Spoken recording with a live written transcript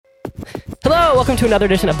Hello, welcome to another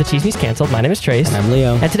edition of The Cheese News Canceled. My name is Trace. And I'm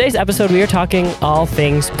Leo. And today's episode, we are talking all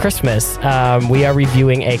things Christmas. We are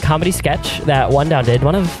reviewing a comedy sketch that One Down did.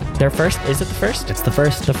 One of their first, is it the first? It's the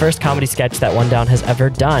first. The first comedy sketch that One Down has ever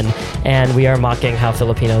done. And we are mocking how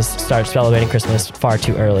Filipinos start celebrating Christmas far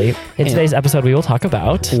too early. In today's episode, we will talk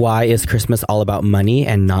about why is Christmas all about money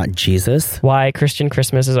and not Jesus? Why Christian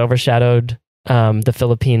Christmas is overshadowed the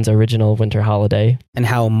Philippines' original winter holiday. And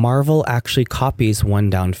how Marvel actually copies One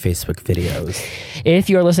Down Facebook videos.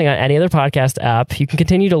 If you're listening on any other podcast app, you can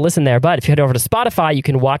continue to listen there. But if you head over to Spotify, you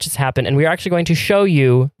can watch this happen. And we are actually going to show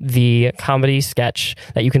you the comedy sketch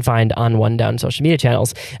that you can find on One Down social media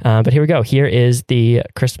channels. But here we go. Here is the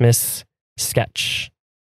Christmas sketch.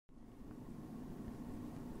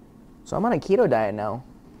 So I'm on a keto diet now.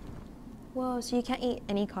 Whoa, so you can't eat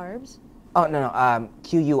any carbs? Oh, no.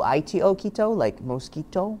 Quito, keto, like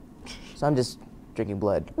mosquito. So I'm just drinking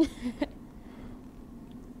blood.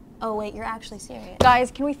 Oh, wait, you're actually serious. Guys,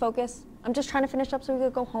 can we focus? I'm just trying to finish up so we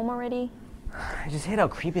could go home already. I just hate how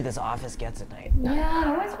creepy this office gets at night. Yeah, it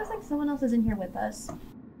always feels like someone else is in here with us.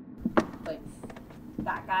 Like,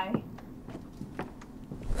 that guy.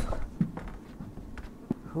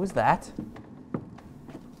 Who's that?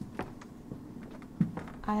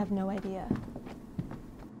 I have no idea.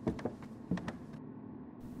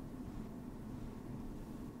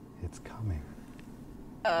 It's coming.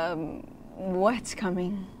 What's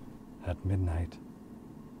coming? At midnight,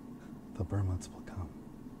 the bear months will come.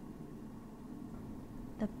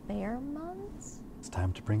 The bear months? It's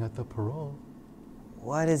time to bring out the parole.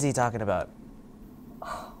 What is he talking about?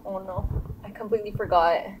 Oh no, I completely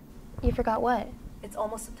forgot. You forgot what? It's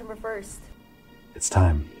almost September 1st. It's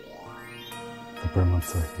time. The bear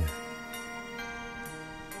months are here.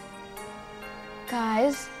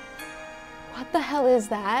 Guys, what the hell is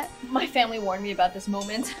that? My family warned me about this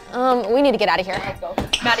moment. We need to get out of here. Let's go.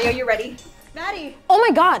 Maddie, are you ready? Maddie! Oh my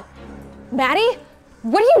god! Maddie?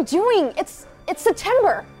 What are you doing? It's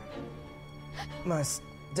September. Must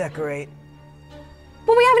decorate.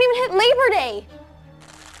 But we haven't even hit Labor Day.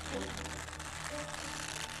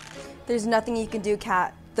 There's nothing you can do,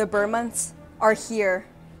 Kat. The bear months are here.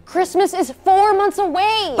 Christmas is 4 months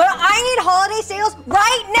away. But I need holiday sales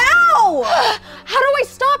right now! How do I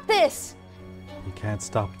stop this? You can't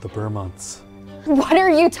stop the bear months. What are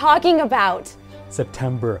you talking about?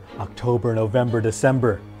 September, October, November,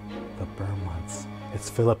 December. The bear months. It's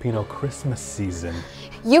Filipino Christmas season.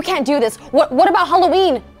 You can't do this. What about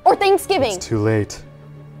Halloween or Thanksgiving? It's too late.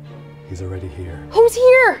 He's already here. Who's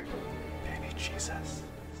here? Baby Jesus.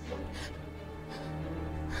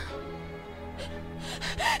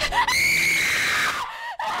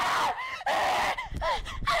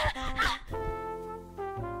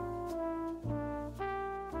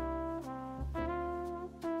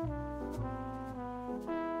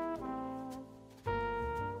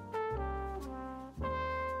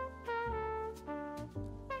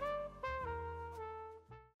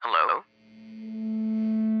 Hello?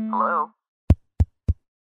 Hello?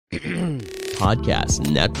 Podcast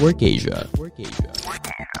Network Asia.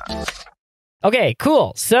 Okay,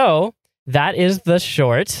 cool. So that is the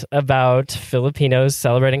short about Filipinos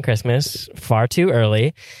celebrating Christmas far too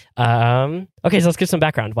early. Okay, so let's give some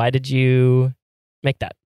background. Why did you make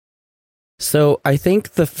that? So I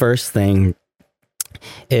think the first thing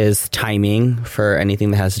is timing for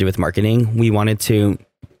anything that has to do with marketing. We wanted to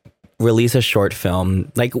release a short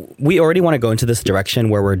film. Like, we already want to go into this direction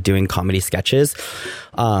where we're doing comedy sketches.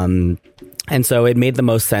 And so it made the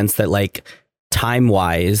most sense that, like,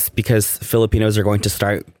 time-wise, because Filipinos are going to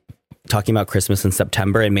start talking about Christmas in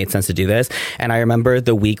September, it made sense to do this. And I remember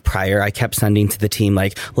the week prior, I kept sending to the team,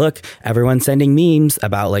 like, look, everyone's sending memes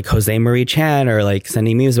about, like, Jose Marie Chan, or, like,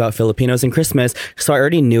 sending memes about Filipinos and Christmas. So I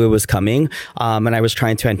already knew it was coming. And I was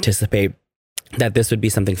trying to anticipate that this would be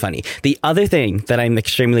something funny. The other thing that I'm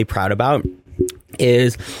extremely proud about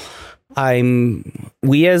is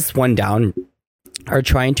we as One Down are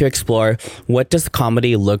trying to explore, what does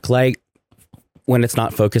comedy look like when it's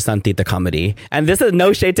not focused on Tita comedy? And this is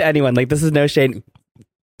no shade to anyone. Like, this is no shade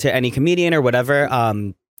to any comedian or whatever.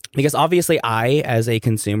 Because obviously I, as a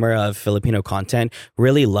consumer of Filipino content,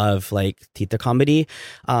 really love, like, Tita comedy.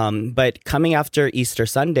 But coming after Easter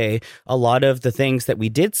Sunday, a lot of the things that we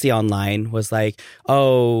did see online was like,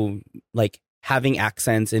 oh, like, having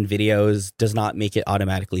accents in videos does not make it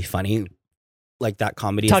automatically funny. Like, that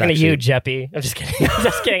comedy Talking is to you, Jeppy. I'm just kidding.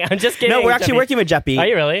 I'm just kidding. No, we're actually working with Jeppy. Are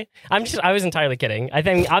you really? I was entirely kidding. I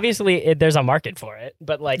think obviously there's a market for it,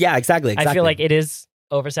 but, like, yeah, exactly. I feel like it is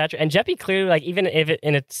oversaturated. And Jeppy clearly, like, even if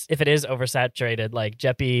it is oversaturated, like,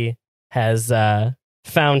 Jeppy has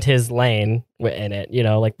found his lane in it. You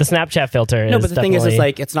know, like the Snapchat filter. No, is but the thing is, definitely- it's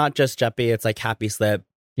like it's not just Jeppy. It's like Happy Slip.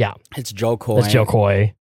 Yeah, It's Joe Coy. it's Joe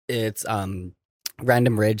Coy. It's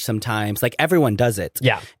Random Ridge sometimes. Like everyone does it.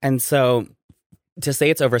 Yeah, And so to say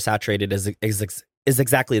it's oversaturated is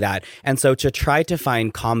exactly that. And so to try to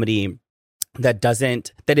find comedy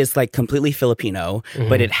that is like completely Filipino,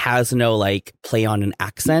 but it has no like play on an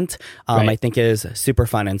accent, Right. I think is super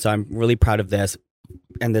fun. And so I'm really proud of this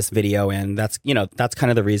and this video. And that's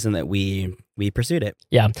kind of the reason that we pursued it.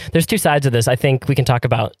 yeah. There's two sides of this. I think we can talk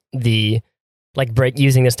about the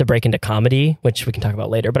using this to break into comedy, which we can talk about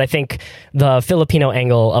later. But I think the Filipino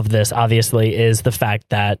angle of this obviously is the fact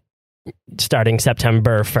that starting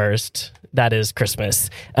September 1st, that is Christmas.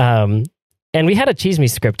 And we had a Cheese Me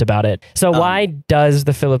script about it. So why does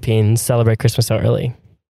the Philippines celebrate Christmas so early?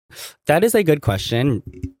 That is a good question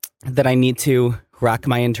that I need to rack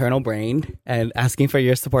my internal brain and asking for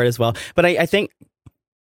your support as well. But I think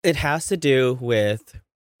it has to do with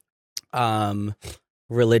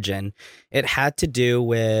religion. It had to do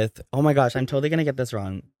with, oh my gosh, I'm totally going to get this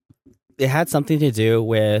wrong. It had something to do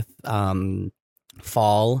with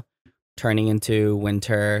fall turning into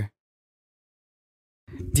winter.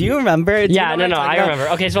 Do you remember? Do you know what I'm talking I about?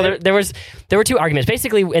 remember. Okay, so there were two arguments.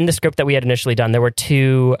 Basically, in the script that we had initially done, there were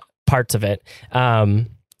two parts of it.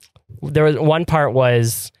 There was one part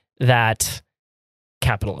was that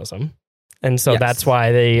capitalism. And so Yes. that's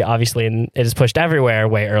why they obviously it is pushed everywhere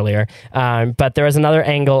way earlier. But there was another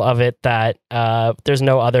angle of it that there's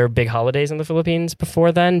no other big holidays in the Philippines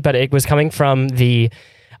before then, but it was coming from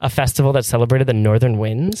a festival that celebrated the northern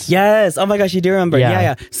winds. Yes. Oh my gosh, you do remember. Yeah.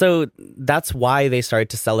 Yeah. So that's why they started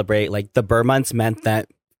to celebrate. Like the Burr months meant that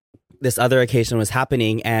this other occasion was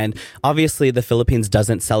happening. And obviously the Philippines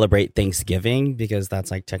doesn't celebrate Thanksgiving because that's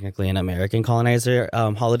like technically an American colonizer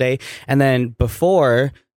holiday. And then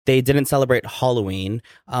before, they didn't celebrate Halloween.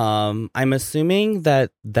 I'm assuming that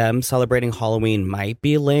them celebrating Halloween might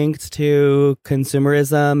be linked to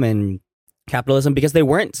consumerism and capitalism because they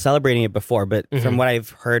weren't celebrating it before. But from what I've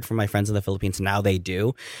heard from my friends in the Philippines, now they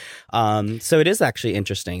do. So it is actually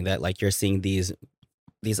interesting that like you're seeing these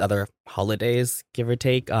other holidays, give or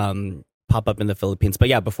take, pop up in the Philippines. But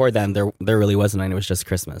yeah, before then, there really wasn't, and it was just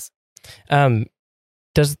Christmas.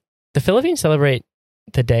 Does the Philippines celebrate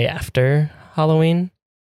the day after Halloween?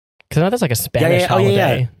 Because I know there's like a Spanish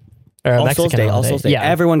holiday. Or a All Mexican Souls Day, All holiday. Souls Day. Yeah.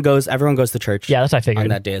 Everyone goes to church. Yeah, that's what I figured. On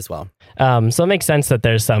that day as well. So it makes sense that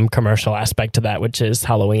there's some commercial aspect to that, which is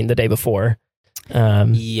Halloween the day before.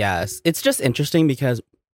 Yes. It's just interesting because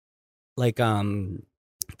like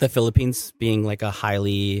the Philippines being like a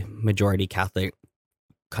highly majority Catholic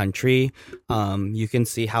country, you can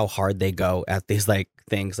see how hard they go at these like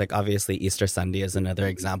things. Like obviously Easter Sunday is another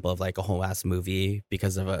example of like a whole ass movie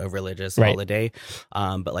because of a religious holiday.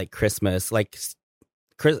 But like Christmas, like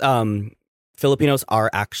Filipinos are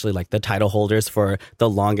actually like the title holders for the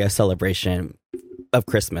longest celebration of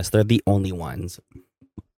Christmas. They're the only ones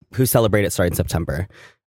who celebrate it starting September.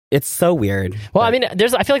 It's so weird. Well, I mean, I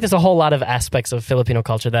feel like there's a whole lot of aspects of Filipino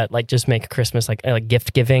culture that like just make Christmas like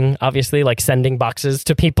gift giving. Obviously, like sending boxes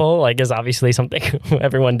to people like is obviously something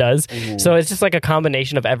everyone does. Mm-hmm. So it's just like a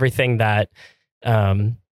combination of everything that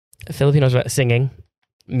Filipinos singing,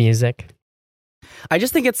 music. I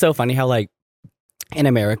just think it's so funny how like in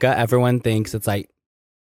America, everyone thinks it's like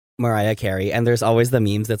Mariah Carey, and there's always the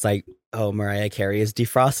memes that's like, oh, Mariah Carey is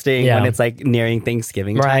defrosting when it's like neering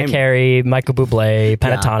Thanksgiving Mariah time. Carey, Michael Bublé,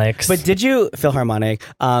 Pentatonics. But did you Philharmonic?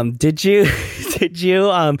 Did you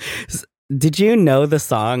know the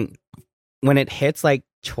song when it hits like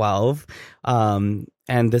 12 and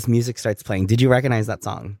this music starts playing? Did you recognize that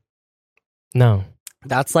song? No.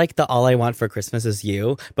 That's like the All I Want for Christmas Is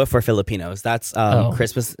You, but for Filipinos. That's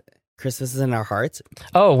Christmas is in Our Hearts.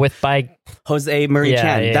 Oh, by Jose Marie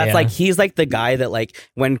Chan. Yeah, That's yeah. like, he's like the guy that like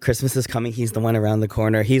when Christmas is coming, he's the one around the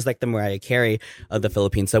corner. He's like the Mariah Carey of the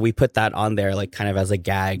Philippines. So we put that on there like kind of as a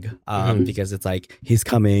gag because it's like he's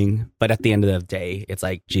coming. But at the end of the day, it's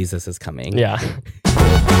like Jesus is coming. Yeah.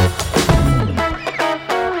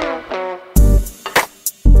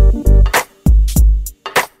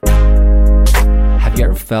 Have you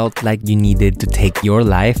ever felt like you needed to take your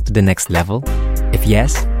life to the next level? If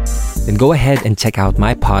yes, then go ahead and check out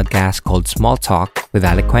my podcast called Small Talk with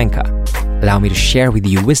Alec Cuenca. Allow me to share with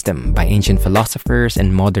you wisdom by ancient philosophers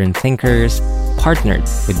and modern thinkers, partnered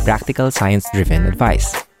with practical science-driven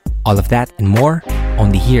advice. All of that and more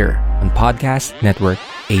only here on Podcast Network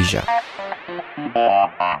Asia.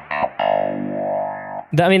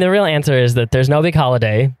 I mean, the real answer is that there's no big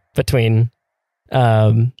holiday between,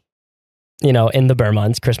 in the Burr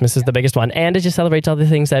months. Christmas is the biggest one, and it just celebrates all the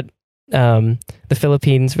things that the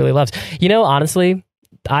Philippines really loves. Honestly,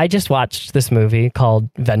 I just watched this movie called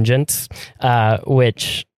Vengeance,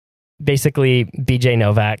 which basically BJ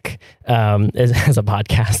Novak has a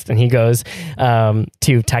podcast, and he goes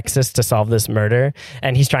to Texas to solve this murder,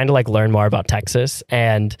 and he's trying to like learn more about Texas,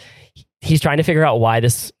 and he's trying to figure out why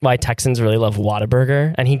Texans really love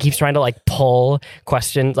Whataburger, and he keeps trying to like pull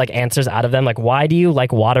questions, like answers out of them, like why do you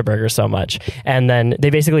like Whataburger so much? And then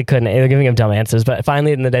they basically couldn't. They were giving him dumb answers, but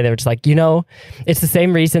finally in the day they were just like, it's the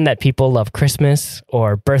same reason that people love Christmas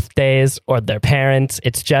or birthdays or their parents.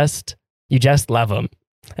 It's just you just love them,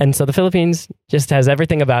 and so the Philippines just has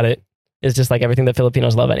everything about it. It's just like everything that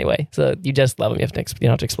Filipinos love anyway. So you just love them. You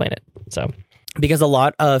don't have to explain it. So because a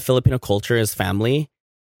lot of Filipino culture is family.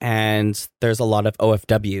 And there's a lot of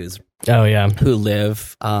OFWs who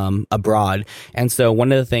live abroad. And so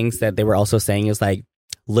one of the things that they were also saying is like,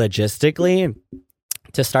 logistically,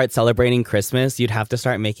 to start celebrating Christmas, you'd have to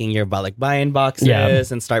start making your balikbayan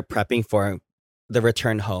boxes and start prepping for the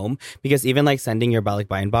return home. Because even like sending your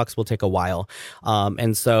balikbayan box will take a while.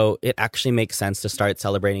 And so it actually makes sense to start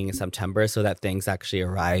celebrating in September so that things actually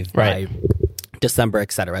arrive by December,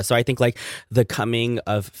 etc. So I think like the coming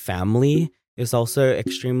of family is also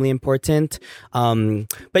extremely important.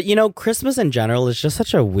 But Christmas in general is just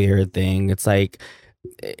such a weird thing. It's like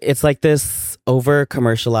this over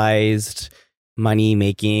commercialized money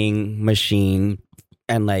making machine,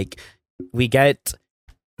 and like we get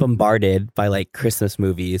bombarded by like Christmas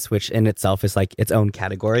movies, which in itself is like its own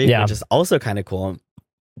category, which is also kind of cool.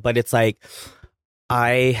 But it's like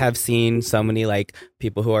I have seen so many like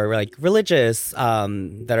people who are like religious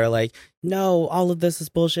that are like, no, all of this is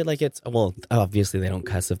bullshit. Like obviously they don't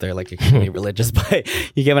cuss if they're like extremely religious, but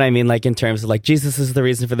you get what I mean? Like in terms of like Jesus is the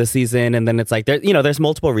reason for the season. And then it's like, there's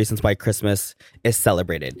multiple reasons why Christmas is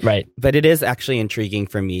celebrated. Right. But it is actually intriguing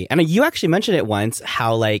for me. And you actually mentioned it once,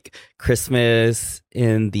 how like Christmas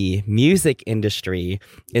in the music industry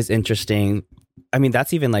is interesting. I mean,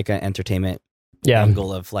 that's even like an entertainment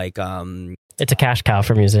angle of like, it's a cash cow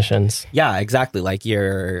for musicians. Yeah, exactly. Like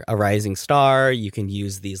you're a rising star. You can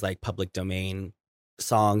use these like public domain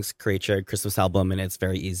songs, create your Christmas album, and it's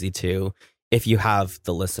very easy to, if you have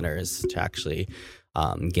the listeners, to actually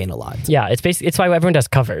gain a lot. Yeah, it's why everyone does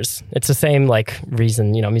covers. It's the same like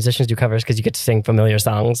reason, musicians do covers because you get to sing familiar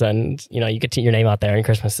songs, and you get to your name out there, and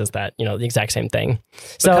Christmas is that, the exact same thing.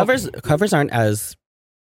 So covers aren't as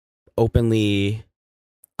openly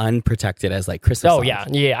unprotected as like Christmas songs.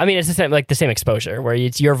 Yeah. I mean, it's the same exposure where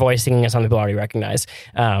it's your voice singing a song people already recognize.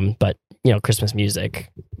 But Christmas music,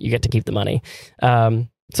 you get to keep the money. So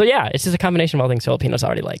yeah, it's just a combination of all things Filipinos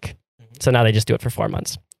already like. So now they just do it for 4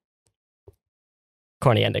 months.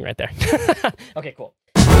 Corny ending right there. Okay, cool.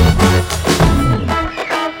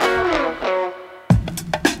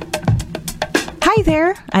 Hi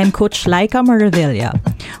there, I'm Coach Laika Maravilla.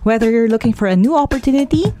 Whether you're looking for a new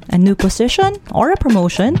opportunity, a new position, or a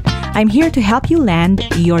promotion, I'm here to help you land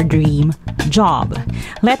your dream job.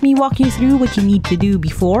 Let me walk you through what you need to do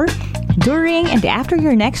before, during, and after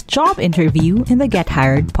your next job interview in the Get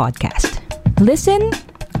Hired podcast. Listen,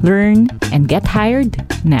 learn, and get hired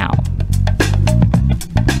now.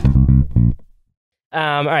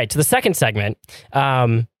 All right, so the second segment,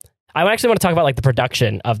 I actually want to talk about like the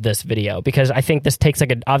production of this video, because I think this takes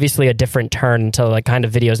like obviously a different turn to like kind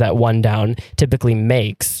of videos that One Down typically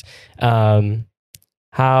makes. What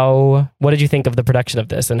did you think of the production of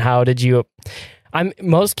this, and I'm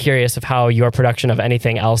most curious of how your production of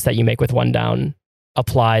anything else that you make with One Down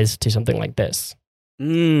applies to something like this.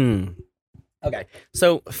 Okay,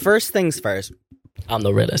 so first things first. I'm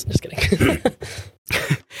the realist, just kidding.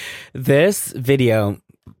 This video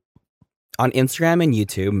on Instagram and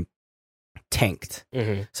YouTube tanked.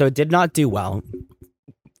 So it did not do well,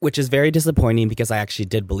 which is very disappointing because I actually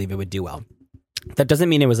did believe it would do well. That doesn't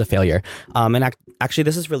mean it was a failure. And actually,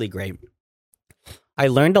 this is really great. I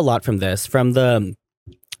learned a lot from this. From the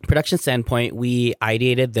production standpoint, we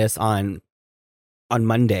ideated this on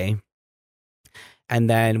Monday, and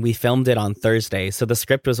then we filmed it on Thursday. So the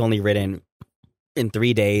script was only written in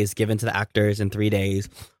 3 days, given to the actors in 3 days.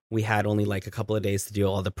 We had only like a couple of days to do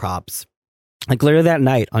all the props. Like literally that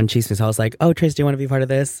night on Cheese, I was like, "Oh, Trace, do you want to be part of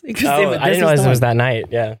this?" I didn't realize it was that night.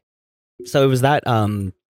 Yeah. So it was that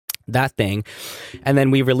thing, and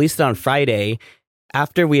then we released it on Friday.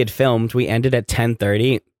 After we had filmed, we ended at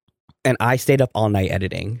 10:30, and I stayed up all night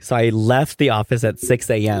editing. So I left the office at 6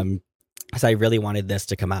 a.m. because I really wanted this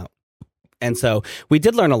to come out. And so we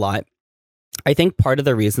did learn a lot. I think part of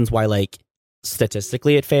the reasons why, like,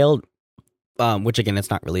 statistically it failed, which again,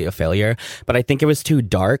 it's not really a failure, but I think it was too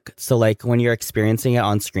dark. So like when you're experiencing it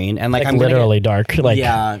on screen, and like I'm literally dark. Like,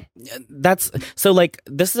 yeah, that's so like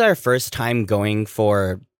this is our first time going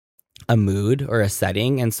for a mood or a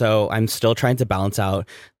setting. And so I'm still trying to balance out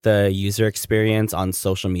the user experience on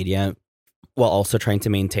social media while also trying to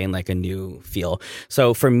maintain like a new feel.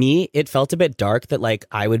 So for me, it felt a bit dark that like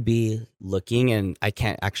I would be looking and I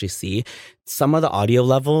can't actually see. Some of the audio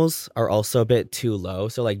levels are also a bit too low.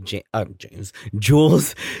 So like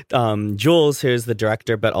Jules, who's the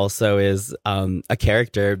director, but also is a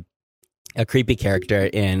character, a creepy character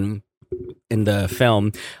in the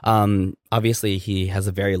film. Obviously he has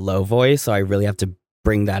a very low voice, so I really have to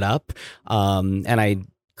bring that up. And I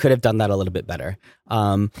could have done that a little bit better.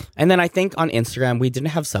 And then I think on Instagram, we didn't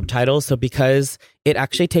have subtitles. So because it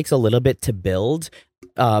actually takes a little bit to build,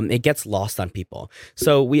 it gets lost on people.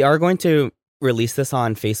 So we are going to release this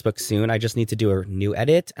on Facebook soon. I just need to do a new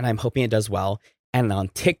edit and I'm hoping it does well. And on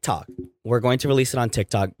TikTok, we're going to release it on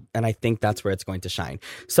TikTok. And I think that's where it's going to shine.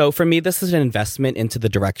 So for me, this is an investment into the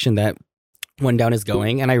direction that One Down is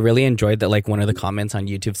going. And I really enjoyed that, like, one of the comments on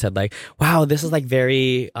YouTube said, like, wow, this is like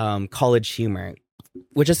very college humor,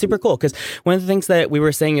 which is super cool. Because one of the things that we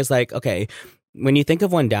were saying is like, okay, when you think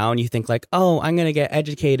of One Down, you think like, oh, I'm going to get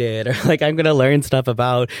educated or like I'm going to learn stuff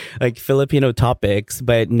about like Filipino topics,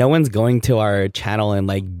 but no one's going to our channel and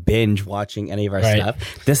like binge watching any of our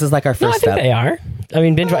stuff. This is like our first step. They are. I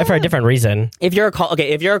mean, binge for a different reason. If you're a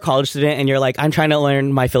college student and you're like, I'm trying to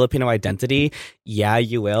learn my Filipino identity, yeah,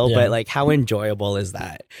 you will. But like, how enjoyable is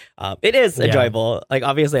that? It is enjoyable. Like,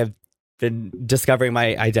 obviously, I've been discovering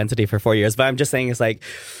my identity for 4 years, but I'm just saying it's like,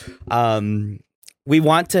 we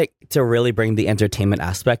want to really bring the entertainment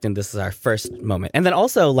aspect, and this is our first moment. And then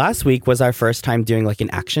also last week was our first time doing like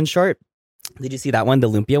an action short. Did you see that one, the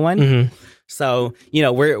Lumpia one? Mm-hmm. So, you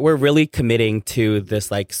know, we're really committing to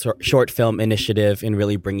this like short film initiative and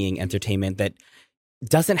really bringing entertainment that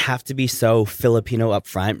doesn't have to be so Filipino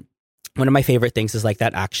upfront. One of my favorite things is like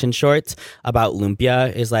that action short about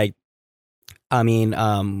Lumpia is like, I mean,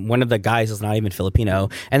 one of the guys is not even Filipino.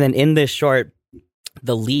 And then in this short,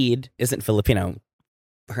 the lead isn't Filipino.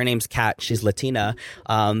 Her name's Kat. She's Latina.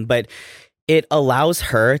 But it allows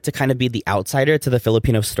her to kind of be the outsider to the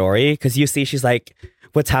Filipino story. Because you see, she's like,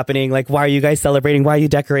 what's happening? Like, why are you guys celebrating? Why are you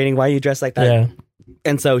decorating? Why are you dressed like that? Yeah.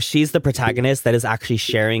 And so she's the protagonist that is actually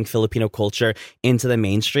sharing Filipino culture into the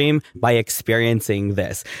mainstream by experiencing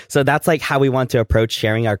this. So that's like how we want to approach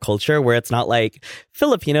sharing our culture, where it's not like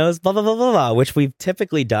Filipinos, blah, blah, blah, blah, blah, which we've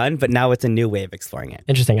typically done, but now it's a new way of exploring it.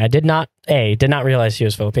 Interesting. I did not realize she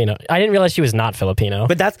was Filipino. I didn't realize she was not Filipino.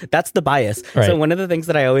 But that's the bias. Right. So one of the things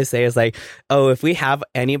that I always say is like, oh, if we have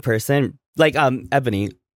any person like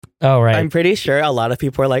Ebony. Oh, right. I'm pretty sure a lot of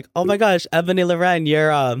people are like, oh my gosh, Ebony Loren,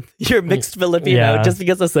 you're mixed Filipino, just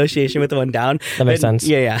because association with One Down. That makes sense.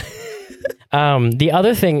 Yeah. The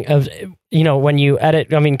other thing of, you know, when you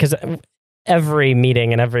edit, I mean, because every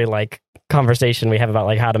meeting and every like conversation we have about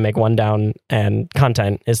like how to make One Down and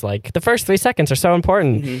content is like the first 3 seconds are so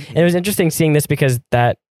important. Mm-hmm. And it was interesting seeing this because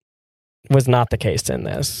that was not the case in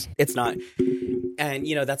this. It's not. And,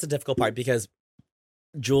 you know, that's a difficult part because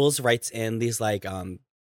Jules writes in these like,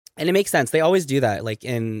 and it makes sense. They always do that. Like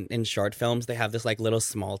in short films, they have this like little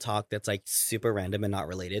small talk that's like super random and not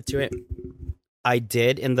related to it. I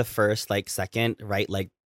did in the first like second, right? Like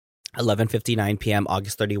 11:59 p.m.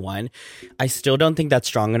 August 31. I still don't think that's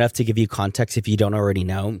strong enough to give you context if you don't already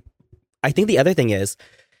know. I think the other thing is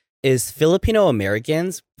Filipino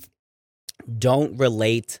Americans don't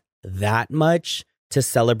relate that much to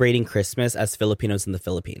celebrating Christmas as Filipinos in the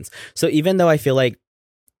Philippines. So even though I feel like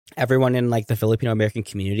everyone in like the Filipino American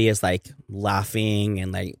community is like laughing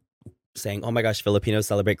and like saying, oh my gosh, Filipinos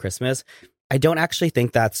celebrate Christmas, I don't actually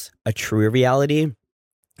think that's a true reality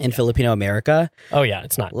in Filipino America. Oh yeah,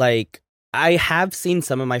 it's not. Like, I have seen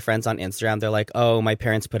some of my friends on Instagram, they're like, oh, my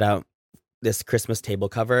parents put out this Christmas table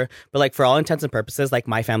cover. But like, for all intents and purposes, like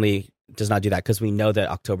my family does not do that because we know that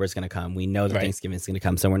October is going to come. We know that Thanksgiving is going to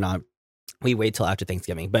come. So we wait till after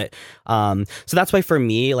Thanksgiving. But so that's why for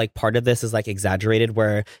me, like part of this is like exaggerated,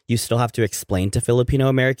 where you still have to explain to Filipino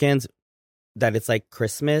Americans that it's like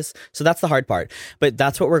Christmas. So that's the hard part. But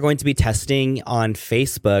that's what we're going to be testing on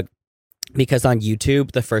Facebook, because on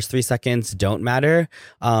YouTube, the first 3 seconds don't matter.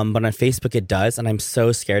 But on Facebook, it does. And I'm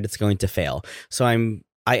so scared it's going to fail. So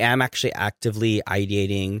I am actually actively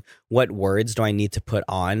ideating what words do I need to put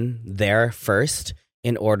on there first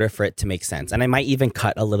in order for it to make sense. And I might even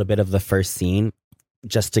cut a little bit of the first scene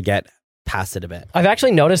just to get past it a bit. I've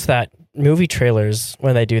actually noticed that movie trailers,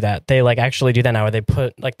 when they do that, they like actually do that now, where they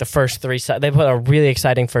put like the first they put a really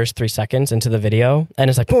exciting first 3 seconds into the video, and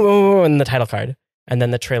it's like boom, boom, boom, and the title card, and then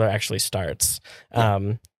the trailer actually starts.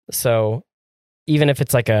 Yeah. So even if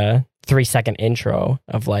it's like a 3-second intro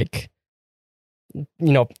of like, you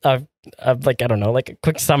know, of like, I don't know, like a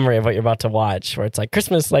quick summary of what you're about to watch, where it's like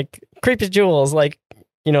Christmas, like creepy jewels, like,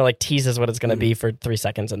 you know, like teases what it's going to be for 3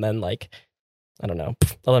 seconds, and then like, I don't know,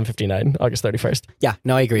 11:59, August 31st. Yeah,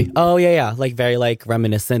 no, I agree. Oh yeah, like very like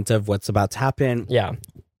reminiscent of what's about to happen. Yeah.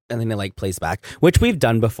 And then it like plays back, which we've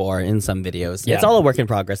done before in some videos. Yeah. It's all a work in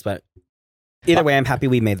progress, but either way, I'm happy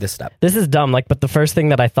we made this step. This is dumb, like, but the first thing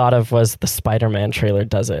that I thought of was the Spider-Man trailer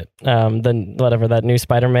does it. That new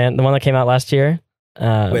Spider-Man, the one that came out last year.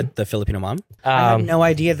 With the Filipino mom? I had no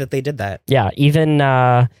idea that they did that. Yeah, even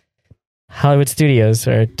Hollywood Studios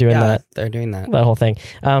are doing that. They're doing that. That whole thing.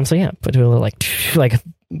 So yeah, put a little like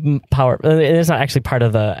power. It's not actually part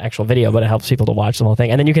of the actual video, but it helps people to watch the whole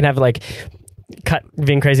thing. And then you can have like cut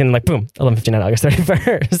being crazy and then like boom, 11:59, August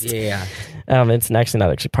 31st. Yeah. It's actually not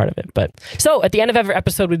actually part of it. But so at the end of every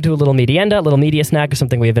episode, we do a little medienda, a little media snack of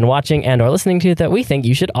something we've been watching and or listening to that we think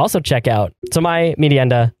you should also check out. So my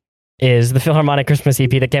medienda is the Philharmonic Christmas EP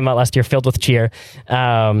that came out last year, Filled with Cheer.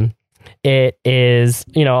 It is,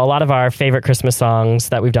 you know, a lot of our favorite Christmas songs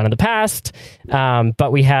that we've done in the past.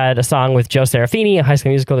 But we had a song with Joe Serafini, a High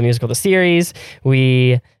School Musical, the series.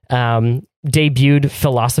 We debuted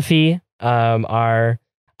Philosophy, our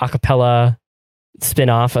a cappella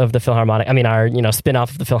spin-off of the Philharmonic. I mean, our, you know,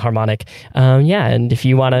 spin-off of the Philharmonic. Yeah, and if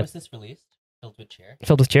you want to... Was this released? Filled with Cheer?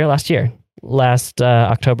 Filled with Cheer last year. Last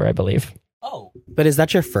October, I believe. Oh. But is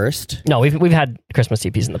that your first? No, we've had Christmas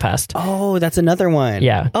EPs in the past. Oh, that's another one.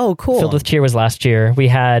 Yeah. Oh, cool. Filled with Cheer was last year. We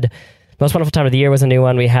had Most Wonderful Time of the Year was a new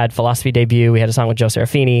one. We had Philosophy debut. We had a song with Joe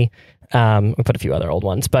Serafini. We put a few other old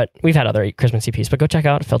ones, but we've had other Christmas EPs. But go check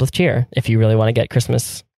out Filled with Cheer if you really want to get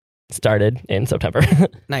Christmas started in September.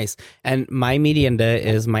 Nice. And my medienda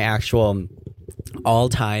is my actual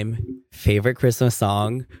all-time favorite Christmas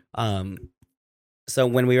song. So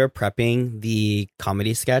when we were prepping the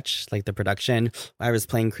comedy sketch, like the production, I was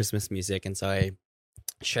playing Christmas music, and so I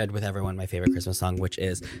shared with everyone my favorite Christmas song, which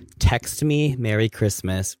is Text Me Merry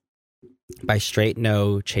Christmas by Straight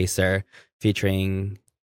No Chaser featuring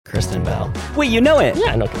Kristen Bell. Wait, you know it?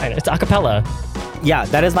 Yeah, I know. It's a cappella. Yeah,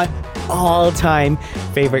 that is my all-time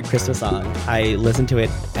favorite Christmas song. I listen to it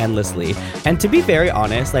endlessly. And to be very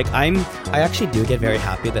honest, like I actually do get very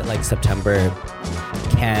happy that like September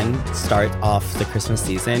can start off the Christmas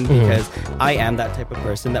season because I am that type of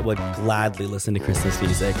person that would gladly listen to Christmas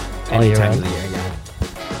music any time of the year. Yeah.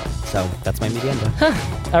 So that's my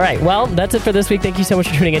medienda. All right. Well, that's it for this week. Thank you so much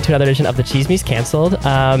for tuning in to another edition of The Cheese Me's Canceled.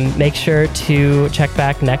 Make sure to check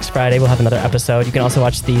back next Friday. We'll have another episode. You can also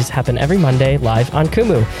watch these happen every Monday live on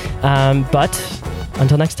Kumu. But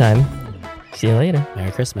until next time, see you later.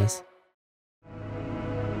 Merry Christmas.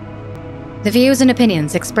 The views and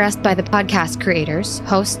opinions expressed by the podcast creators,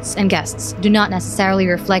 hosts, and guests do not necessarily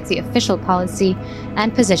reflect the official policy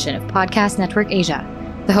and position of Podcast Network Asia,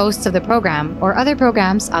 the hosts of the program, or other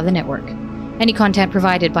programs of the network. Any content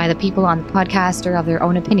provided by the people on the podcast are of their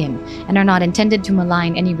own opinion and are not intended to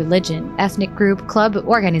malign any religion, ethnic group, club,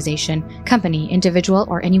 organization, company, individual,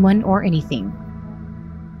 or anyone or anything.